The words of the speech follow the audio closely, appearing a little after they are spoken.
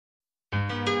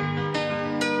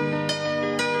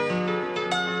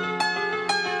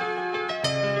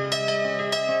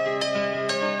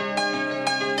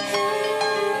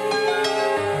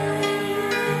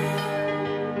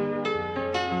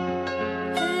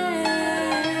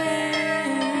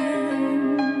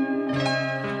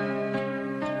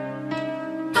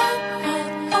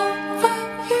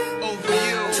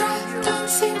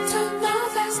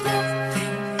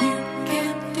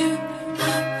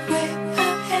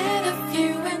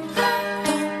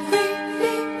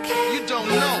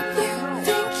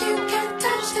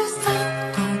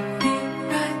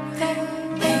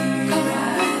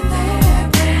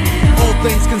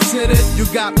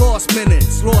You got lost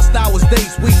minutes, lost hours,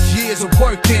 days, weeks, years of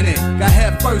work in it. Got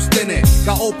head first in it,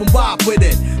 got open wide with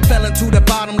it. Fell into the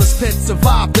bottomless pit,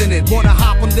 survived in it. Wanna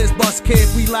hop on this bus, kid,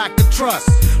 we lack the trust.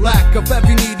 Lack of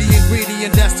every needy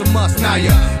ingredient, that's a must. Now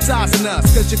you're sizing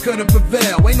us, cause you couldn't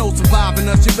prevail. Ain't no surviving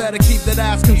us, you better keep that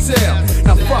ass concealed.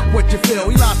 Now fuck what you feel,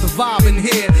 we lost the vibe in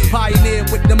here. Pioneer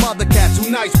with them other cats who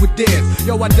nice with theirs.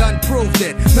 Yo, I done proved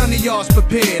it, none of y'all's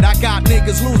prepared. I got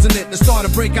niggas losing it, that start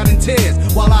to break out in tears.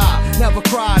 While I never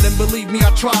cried, and believe me,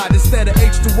 I tried. Instead of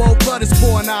H2O, blood is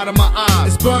pouring out of my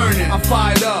eyes. It's burning, I'm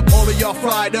fired up, all of y'all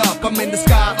fried up. I'm in the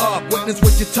sky up, witness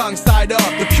with your tongues tied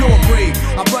up. The pure breed,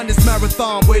 I run this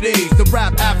marathon with ease. The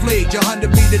rap athlete, your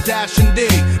 100-meter dash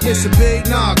indeed. Missing big,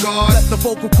 nah, God, let the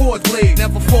vocal cords bleed.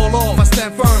 Never fall off, I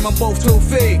stand firm on both 2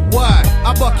 feet. What?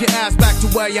 I buck your ass back to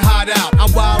where you hide out. I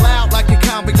wild out like a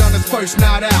convict on his first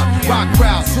night out. Rock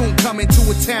crowd, soon coming to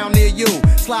a town near you.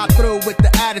 Slide through with the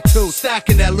attitude,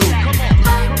 stacking that loot. Come on.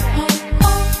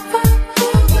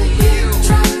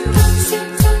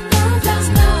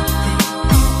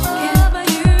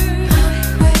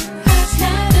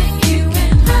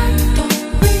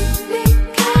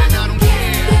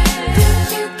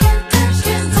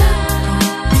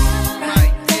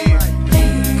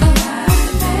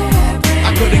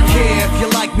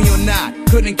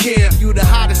 Couldn't care if you the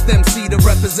hottest MC to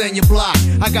represent your block.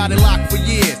 I got it locked for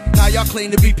years, now y'all claim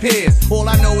to be peers. All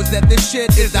I know is that this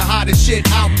shit is the hottest shit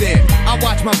out there. I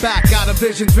watch my back, got a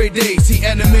vision 3D. See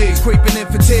enemies creeping in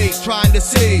fatigues, trying to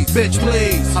seize. Bitch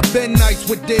please, I've been nice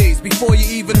with these before you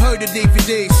even heard of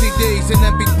DVDs, CDs, and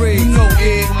MP3s. You know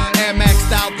it, Air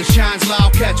Maxed out, the shine's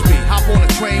loud, catch me. Hop on a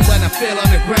train when I feel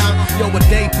underground. Yo, a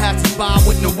day passes by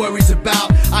with no worries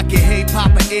about. I can hate,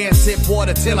 pop an air, sip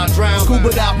water till I drown.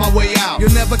 Scuba out my way out.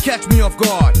 You'll never catch me off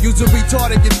guard. Use a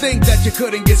retarded, you think that you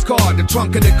couldn't get scarred. The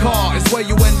trunk of the car is where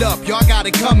you end up. Y'all got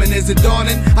it coming, is it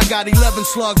dawning? I got 11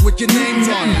 slugs with your names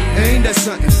on it. Ain't that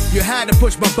something? You had to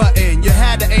push my button. You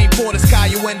had to aim for the sky.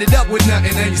 You ended up with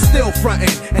nothing, and you're still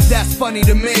fronting. And that's funny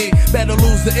to me. Better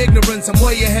lose the ignorance. I'm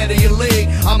way ahead of your league.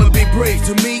 I'ma be brief.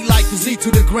 To me, like the Z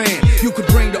to the grand. You could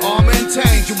bring the armor and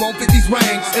tanks. You won't fit these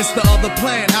ranks. It's the other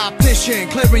plan. Optician,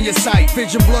 clearing your sight.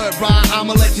 Vision blurred, right?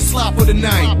 I'ma let you slide for the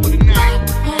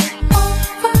night.